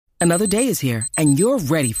Another day is here, and you're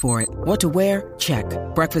ready for it. What to wear? Check.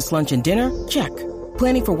 Breakfast, lunch, and dinner? Check.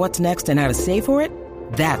 Planning for what's next and how to save for it?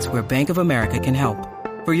 That's where Bank of America can help.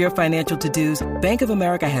 For your financial to-dos, Bank of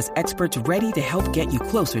America has experts ready to help get you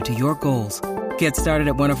closer to your goals. Get started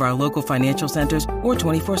at one of our local financial centers or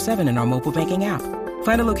 24/7 in our mobile banking app.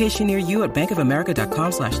 Find a location near you at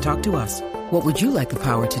bankofamerica.com/talktous. What would you like the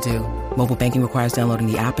power to do? Mobile banking requires downloading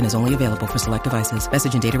the app and is only available for select devices.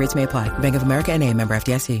 Message and data rates may apply. Bank of America N.A., member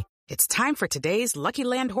FDIC. It's time for today's Lucky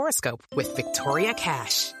Land horoscope with Victoria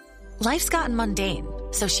Cash. Life's gotten mundane,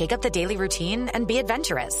 so shake up the daily routine and be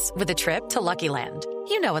adventurous with a trip to Lucky Land.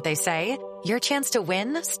 You know what they say, your chance to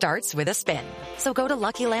win starts with a spin. So go to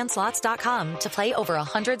LuckyLandSlots.com to play over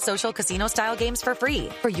 100 social casino-style games for free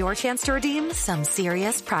for your chance to redeem some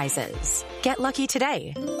serious prizes. Get lucky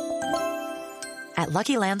today at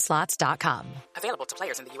LuckyLandSlots.com. Available to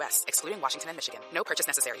players in the U.S., excluding Washington and Michigan. No purchase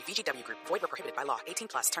necessary. VGW Group. Void where prohibited by law.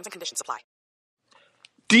 18+. Terms and conditions apply.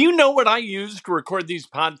 Do you know what I use to record these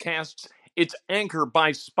podcasts? It's Anchor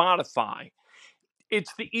by Spotify.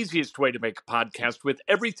 It's the easiest way to make a podcast with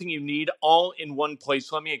everything you need all in one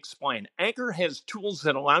place. Let me explain. Anchor has tools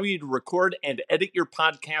that allow you to record and edit your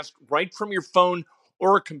podcast right from your phone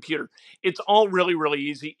or a computer. It's all really, really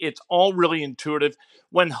easy. It's all really intuitive.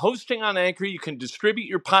 When hosting on Anchor, you can distribute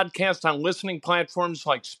your podcast on listening platforms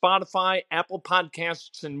like Spotify, Apple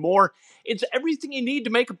Podcasts, and more. It's everything you need to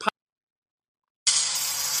make a podcast.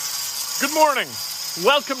 Good morning.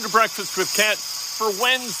 Welcome to Breakfast with Kat for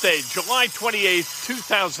Wednesday, July 28th,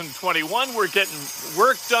 2021. We're getting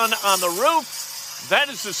work done on the roof. That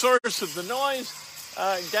is the source of the noise.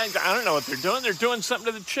 Guys, I don't know what they're doing. They're doing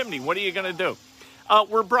something to the chimney. What are you going to do?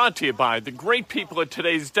 We're brought to you by the great people at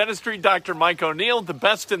Today's Dentistry, Dr. Mike O'Neill, the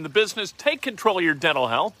best in the business. Take control of your dental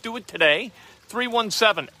health. Do it today.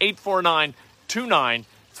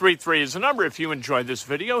 317-849-2933 is the number. If you enjoyed this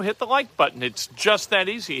video, hit the like button. It's just that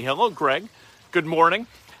easy. Hello, Greg. Good morning.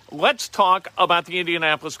 Let's talk about the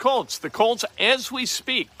Indianapolis Colts. The Colts, as we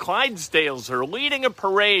speak, Clydesdales are leading a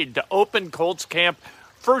parade to open Colts camp.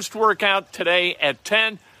 First workout today at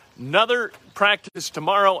 10. Another practice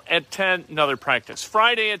tomorrow at 10, another practice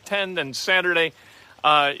Friday at 10, then Saturday.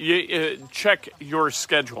 Check your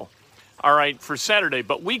schedule, all right, for Saturday.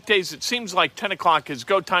 But weekdays, it seems like 10 o'clock is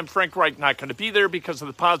go time. Frank Wright not going to be there because of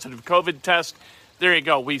the positive COVID test. There you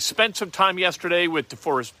go. We spent some time yesterday with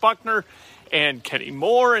DeForest Buckner and Kenny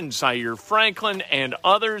Moore and Zaire Franklin and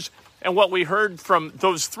others. And what we heard from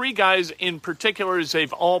those three guys in particular is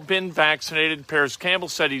they've all been vaccinated. Paris Campbell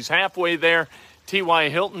said he's halfway there. T.Y.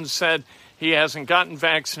 Hilton said he hasn't gotten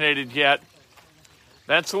vaccinated yet.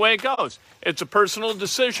 That's the way it goes. It's a personal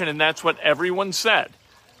decision, and that's what everyone said.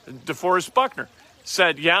 DeForest Buckner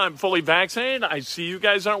said, yeah, I'm fully vaccinated. I see you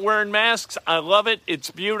guys aren't wearing masks. I love it.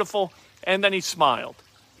 It's beautiful. And then he smiled.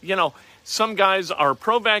 You know, some guys are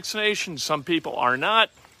pro-vaccination. Some people are not.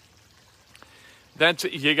 That's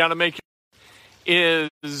you got to make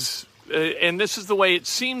is. And this is the way it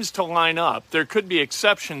seems to line up. There could be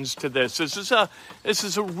exceptions to this. This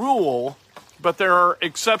is a rule, but there are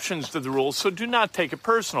exceptions to the rule, so do not take it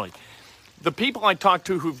personally. The people I talk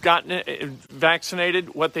to who've gotten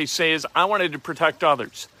vaccinated, what they say is, I wanted to protect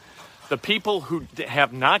others. The people who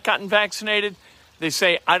have not gotten vaccinated, they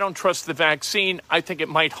say, I don't trust the vaccine. I think it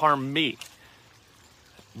might harm me.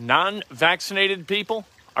 Non-vaccinated people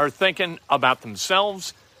are thinking about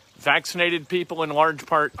themselves. Vaccinated people, in large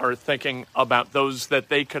part, are thinking about those that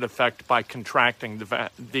they could affect by contracting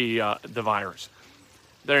the virus.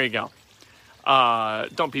 There you go.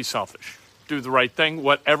 Don't be selfish. Do the right thing,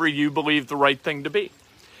 whatever you believe the right thing to be.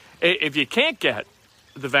 If you can't get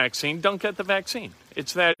the vaccine, don't get the vaccine.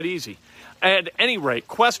 It's that easy. At any rate,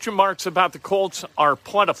 question marks about the Colts are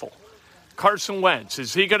plentiful. Carson Wentz,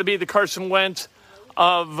 is he going to be the Carson Wentz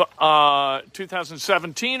of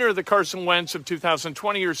 2017 or the Carson Wentz of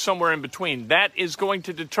 2020 or somewhere in between? That is going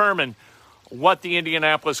to determine what the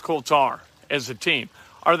Indianapolis Colts are as a team.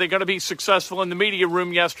 Are they going to be successful in the media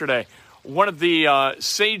room yesterday? One of the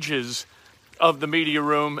sages of the media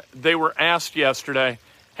room, they were asked yesterday,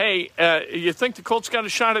 hey, you think the Colts got a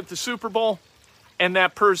shot at the Super Bowl? And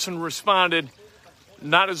that person responded,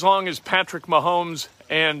 not as long as Patrick Mahomes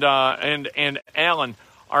and Allen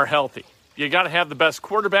are healthy. You got to have the best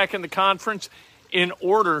quarterback in the conference in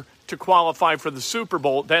order to qualify for the Super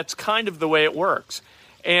Bowl. That's kind of the way it works.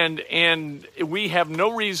 And we have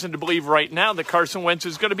no reason to believe right now that Carson Wentz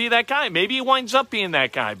is going to be that guy. Maybe he winds up being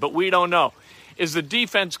that guy, but we don't know. Is the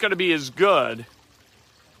defense going to be as good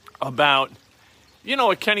about,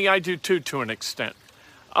 Kenny, I do too, to an extent.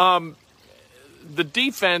 The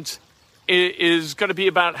defense is going to be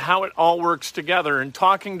about how it all works together. And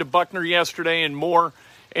talking to Buckner yesterday and Moore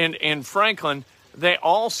and Franklin, they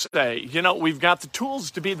all say, we've got the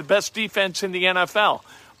tools to be the best defense in the NFL,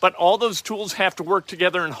 but all those tools have to work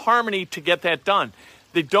together in harmony to get that done.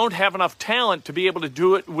 They don't have enough talent to be able to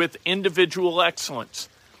do it with individual excellence.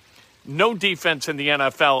 No defense in the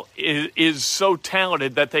NFL is so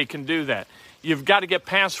talented that they can do that. You've got to get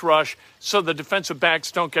pass rush so the defensive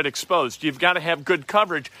backs don't get exposed. You've got to have good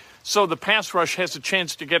coverage so the pass rush has a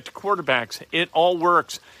chance to get to quarterbacks. It all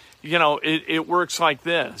works. It works like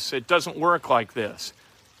this. It doesn't work like this.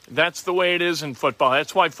 That's the way it is in football.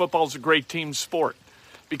 That's why football is a great team sport,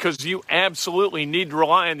 because you absolutely need to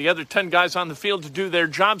rely on the other 10 guys on the field to do their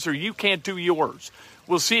jobs, or you can't do yours.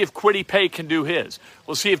 We'll see if Kwity Paye can do his.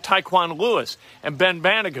 We'll see if Tyquan Lewis and Ben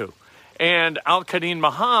Banogu and Al-Qadim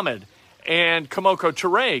Muhammad and Kamoko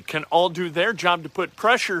Toure can all do their job to put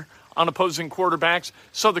pressure on opposing quarterbacks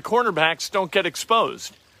so the cornerbacks don't get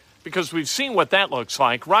exposed. Because we've seen what that looks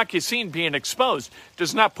like. Rock Ya-Sin being exposed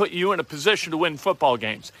does not put you in a position to win football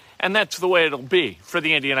games. And that's the way it'll be for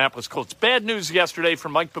the Indianapolis Colts. Bad news yesterday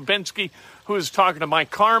from Mike Babinski, who was talking to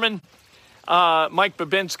Mike Carmen. Mike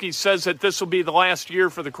Babinski says that this will be the last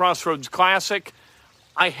year for the Crossroads Classic.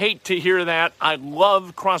 I hate to hear that. I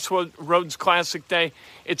love Crossroads Classic Day.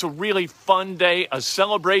 It's a really fun day, a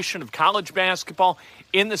celebration of college basketball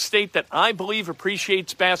in the state that I believe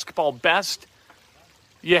appreciates basketball best.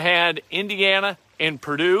 You had Indiana and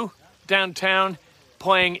Purdue downtown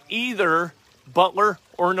playing either Butler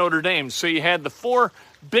or Notre Dame. So you had the 4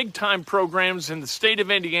 big-time programs in the state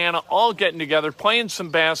of Indiana all getting together, playing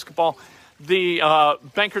some basketball. The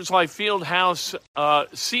Bankers Life Fieldhouse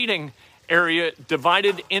seating area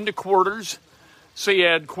divided into quarters. So you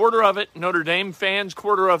had quarter of it Notre Dame fans,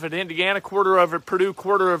 quarter of it Indiana, quarter of it Purdue,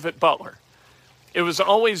 quarter of it Butler. It was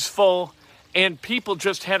always full. And people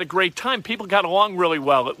just had a great time. People got along really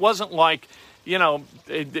well. It wasn't like,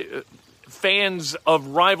 fans of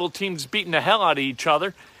rival teams beating the hell out of each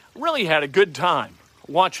other. Really had a good time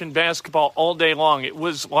watching basketball all day long. It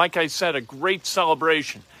was, like I said, a great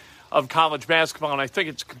celebration of college basketball. And I think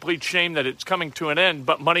it's a complete shame that it's coming to an end,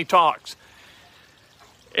 but money talks.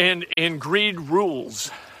 And greed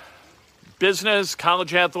rules. Business,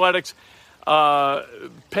 college athletics,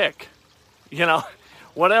 pick,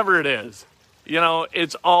 whatever it is.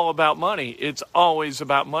 It's all about money. It's always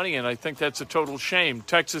about money, and I think that's a total shame.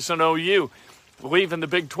 Texas and OU leaving the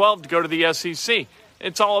Big 12 to go to the SEC.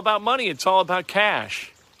 It's all about money. It's all about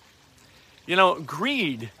cash.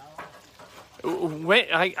 Greed.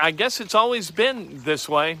 I guess it's always been this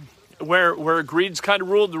way, where greed's kind of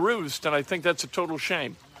ruled the roost, and I think that's a total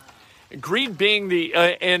shame. Greed being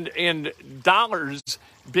and dollars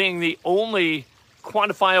being the only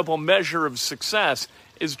quantifiable measure of success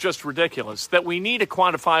is just ridiculous. That we need a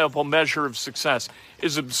quantifiable measure of success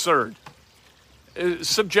is absurd.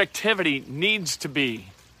 Subjectivity needs to be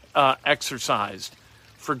exercised,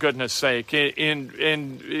 for goodness sake. And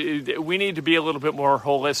we need to be a little bit more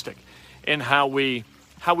holistic in how we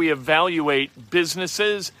evaluate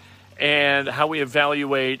businesses and how we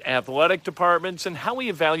evaluate athletic departments and how we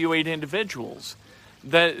evaluate individuals.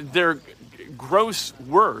 That their gross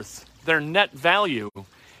worth, their net value,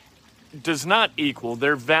 does not equal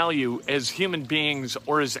their value as human beings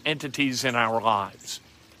or as entities in our lives.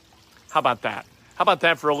 How about that? How about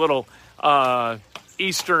that for a little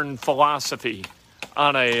Eastern philosophy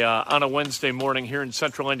on a Wednesday morning here in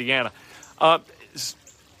Central Indiana?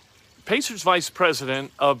 Pacers Vice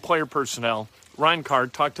President of Player Personnel, Ryan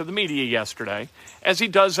Card, talked to the media yesterday, as he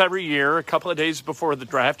does every year, a couple of days before the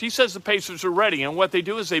draft. He says the Pacers are ready, and what they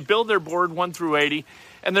do is they build their board 1 through 80,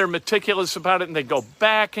 and they're meticulous about it, and they go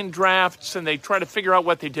back in drafts, and they try to figure out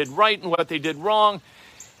what they did right and what they did wrong,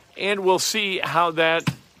 and we'll see how that,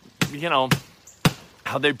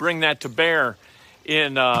 how they bring that to bear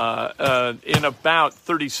in about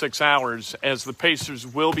 36 hours, as the Pacers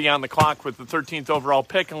will be on the clock with the 13th overall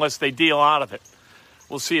pick unless they deal out of it.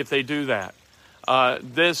 We'll see if they do that.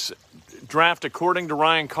 This draft, according to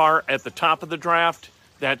Ryan Carr, at the top of the draft,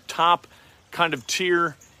 that top kind of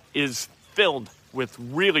tier is filled with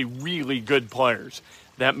really, really good players.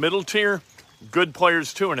 That middle tier, good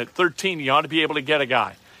players too. And at 13, you ought to be able to get a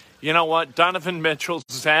guy. You know what? Donovan Mitchell,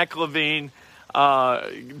 Zach LaVine,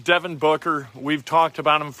 Devin Booker, we've talked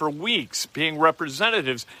about them for weeks being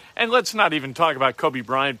representatives. And let's not even talk about Kobe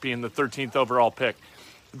Bryant being the 13th overall pick.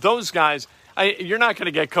 Those guys, you're not going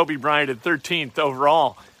to get Kobe Bryant at 13th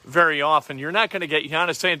overall very often. You're not going to get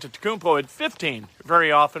Giannis Antetokounmpo at 15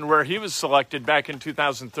 very often, where he was selected back in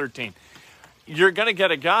 2013. You're going to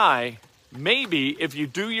get a guy, maybe if you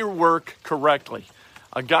do your work correctly,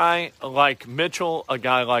 a guy like Mitchell, a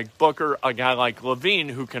guy like Booker, a guy like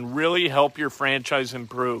LaVine, who can really help your franchise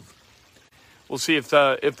improve. We'll see if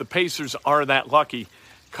the Pacers are that lucky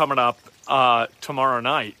coming up tomorrow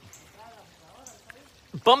night.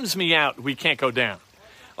 Bums me out we can't go down.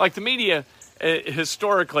 Like the media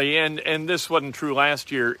historically, and this wasn't true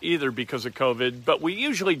last year either because of COVID, but we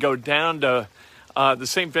usually go down to the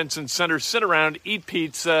St. Vincent Center, sit around, eat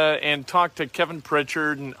pizza, and talk to Kevin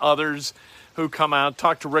Pritchard and others who come out,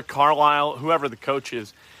 talk to Rick Carlisle, whoever the coach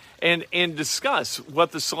is, and discuss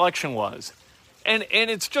what the selection was. And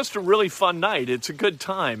it's just a really fun night. It's a good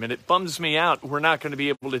time, and it bums me out we're not going to be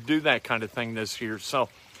able to do that kind of thing this year. So,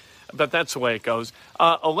 but that's the way it goes.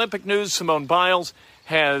 Olympic news, Simone Biles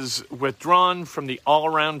has withdrawn from the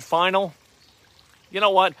all-around final. You know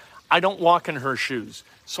what? I don't walk in her shoes,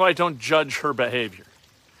 so I don't judge her behavior.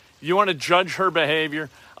 You want to judge her behavior?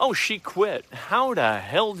 Oh, she quit. How the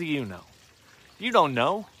hell do you know? You don't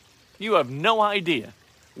know. You have no idea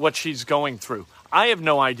what she's going through. I have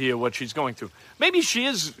no idea what she's going through. Maybe she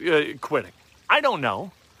is quitting. I don't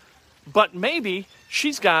know. But maybe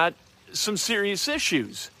she's got some serious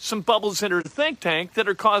issues, some bubbles in her think tank that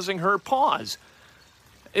are causing her pause.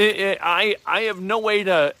 I have no way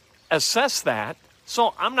to assess that,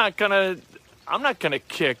 so I'm not gonna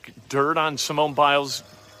kick dirt on Simone Biles'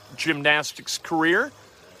 gymnastics career.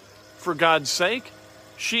 For God's sake,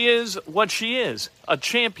 she is what she is, a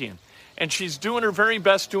champion. And she's doing her very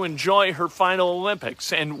best to enjoy her final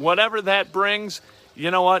Olympics. And whatever that brings,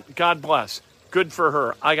 you know what? God bless. Good for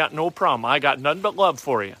her. I got no problem. I got nothing but love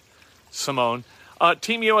for you, Simone.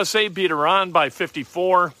 Team USA beat Iran by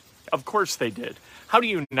 54. Of course they did. How do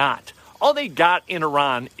you not? All they got in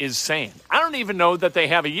Iran is sand. I don't even know that they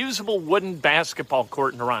have a usable wooden basketball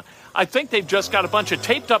court in Iran. I think they've just got a bunch of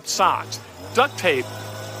taped up socks, duct tape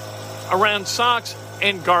around socks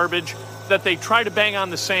and garbage that they try to bang on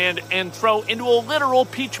the sand and throw into a literal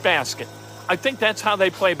peach basket. I think that's how they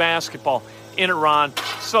play basketball in Iran,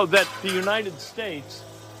 so that the United States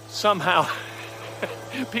somehow,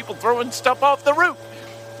 people throwing stuff off the roof,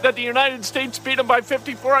 that the United States beat them by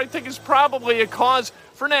 54, I think is probably a cause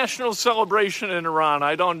for national celebration in Iran.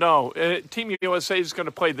 I don't know. Team USA is going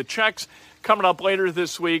to play the Czechs coming up later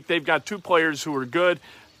this week. They've got two players who are good.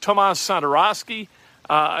 Tomas Satoransky,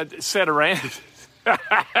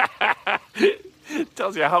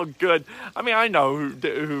 tells you how good. I mean, I know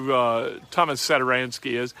who Thomas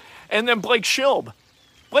Satoransky is. And then Blake Schilb.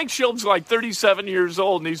 Blake Schilb's like 37 years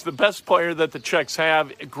old, and he's the best player that the Czechs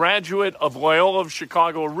have. A graduate of Loyola of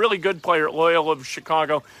Chicago, a really good player at Loyola of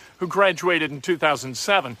Chicago, who graduated in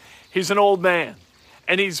 2007. He's an old man,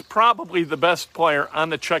 and he's probably the best player on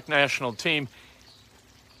the Czech national team.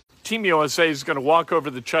 Team USA is going to walk over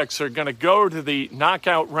the Czechs. They're going to go to the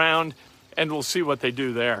knockout round, and we'll see what they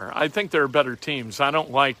do there. I think there are better teams. I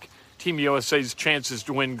don't like Team USA's chances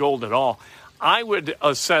to win gold at all. I would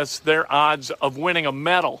assess their odds of winning a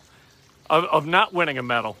medal, of not winning a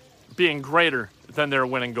medal, being greater than their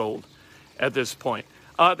winning gold at this point.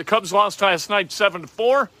 The Cubs lost last night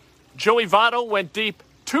 7-4. Joey Votto went deep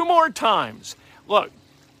 2 more times. Look,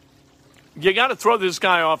 you got to throw this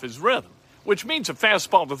guy off his rhythm, which means a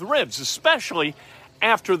fastball to the ribs, especially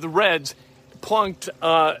after the Reds plunked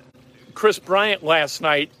Chris Bryant last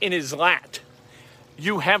night in his lat.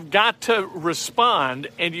 You have got to respond,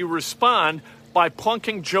 and you respond by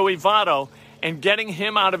plunking Joey Votto and getting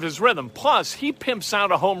him out of his rhythm. Plus, he pimps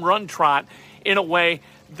out a home run trot in a way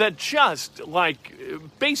that just, like,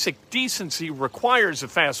 basic decency requires a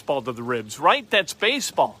fastball to the ribs, right? That's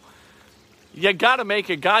baseball. You got to make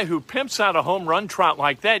a guy who pimps out a home run trot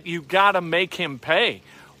like that, you got to make him pay.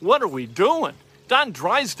 What are we doing? Don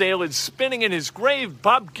Drysdale is spinning in his grave.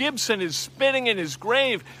 Bob Gibson is spinning in his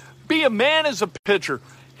grave. Be a man as a pitcher.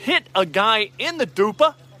 Hit a guy in the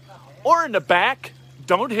dupa or in the back.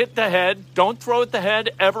 Don't hit the head. Don't throw at the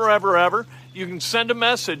head ever, ever, ever. You can send a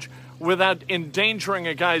message without endangering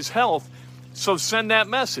a guy's health. So send that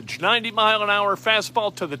message. 90-mile-an-hour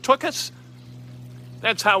fastball to the tuchus.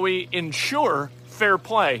 That's how we ensure fair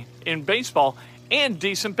play in baseball and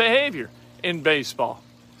decent behavior in baseball.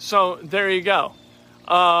 So there you go.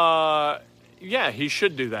 Yeah, he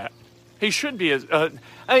should do that. He should be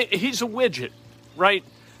he's a widget, right?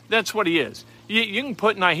 That's what he is. You can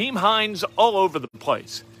put Nyheim Hines all over the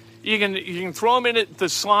place. You can throw him in at the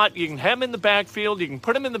slot. You can have him in the backfield. You can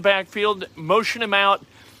put him in the backfield, motion him out,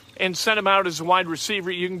 and send him out as a wide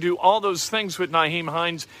receiver. You can do all those things with Nyheim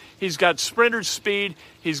Hines. He's got sprinter speed.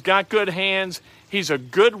 He's got good hands. He's a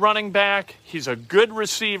good running back. He's a good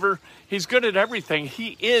receiver. He's good at everything.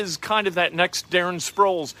 He is kind of that next Darren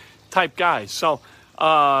Sproles type guy. So,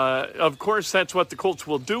 of course, that's what the Colts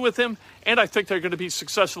will do with him, and I think they're going to be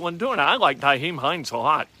successful in doing it. I like Nyheim Hines a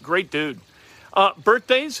lot. Great dude.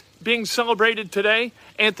 Birthdays being celebrated today.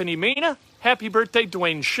 Anthony Mina, Happy birthday,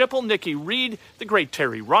 Dwayne Schipple, Nikki Reed, the great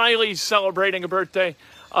Terry Riley celebrating a birthday.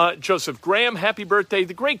 Joseph Graham, happy birthday.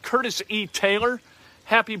 The great Curtis E. Taylor,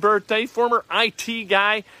 happy birthday. Former IT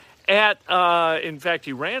guy at, in fact,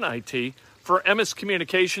 he ran IT for MS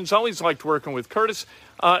Communications. Always liked working with Curtis.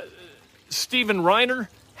 Stephen Reiner,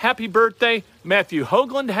 happy birthday. Matthew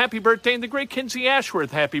Hoagland, happy birthday. And the great Kinsey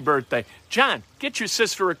Ashworth, happy birthday. John, get your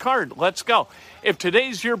sister a card. Let's go. If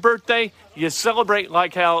today's your birthday, you celebrate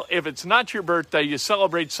like hell. If it's not your birthday, you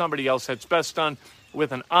celebrate somebody else. That's best done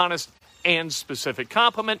with an honest and specific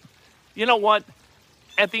compliment. You know what?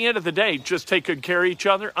 At the end of the day, just take good care of each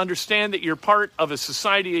other. Understand that you're part of a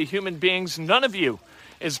society of human beings. None of you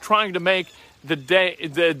is trying to make the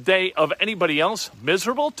day of anybody else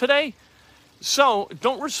miserable today. So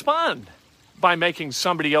don't respond by making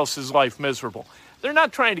somebody else's life miserable. They're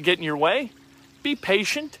not trying to get in your way. Be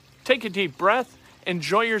patient. Take a deep breath.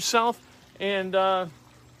 Enjoy yourself. And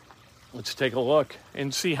let's take a look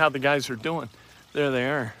and see how the guys are doing. There they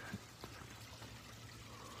are.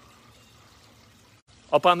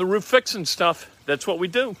 Up on the roof fixing stuff. That's what we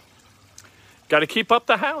do. Got to keep up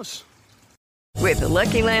the house. With the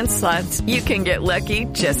Lucky Land Slots, you can get lucky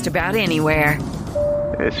just about anywhere.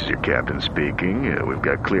 This is your captain speaking. We've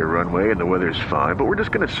got clear runway and the weather's fine, but we're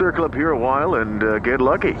just going to circle up here a while and get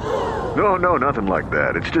lucky. No, nothing like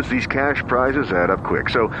that. It's just these cash prizes add up quick.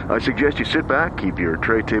 So I suggest you sit back, keep your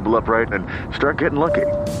tray table upright, and start getting lucky.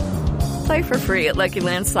 Play for free at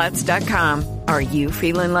LuckyLandSlots.com. Are you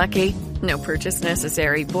feeling lucky? No purchase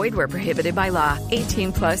necessary. Void where prohibited by law.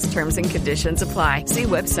 18+ terms and conditions apply. See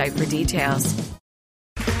website for details.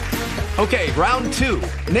 Okay, round two.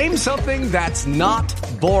 Name something that's not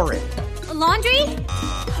boring. A laundry?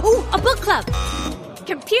 Ooh, a book club.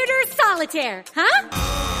 Computer solitaire, huh?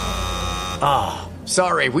 Ah,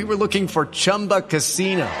 sorry, we were looking for Chumba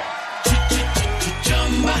Casino.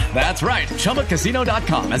 That's right,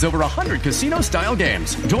 ChumbaCasino.com has over 100 casino-style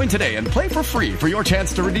games. Join today and play for free for your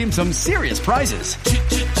chance to redeem some serious prizes.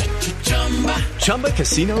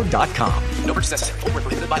 ChumbaCasino.com. No purchase necessary. Void where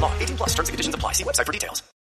prohibited by law. 18+ terms and conditions apply. See website for details.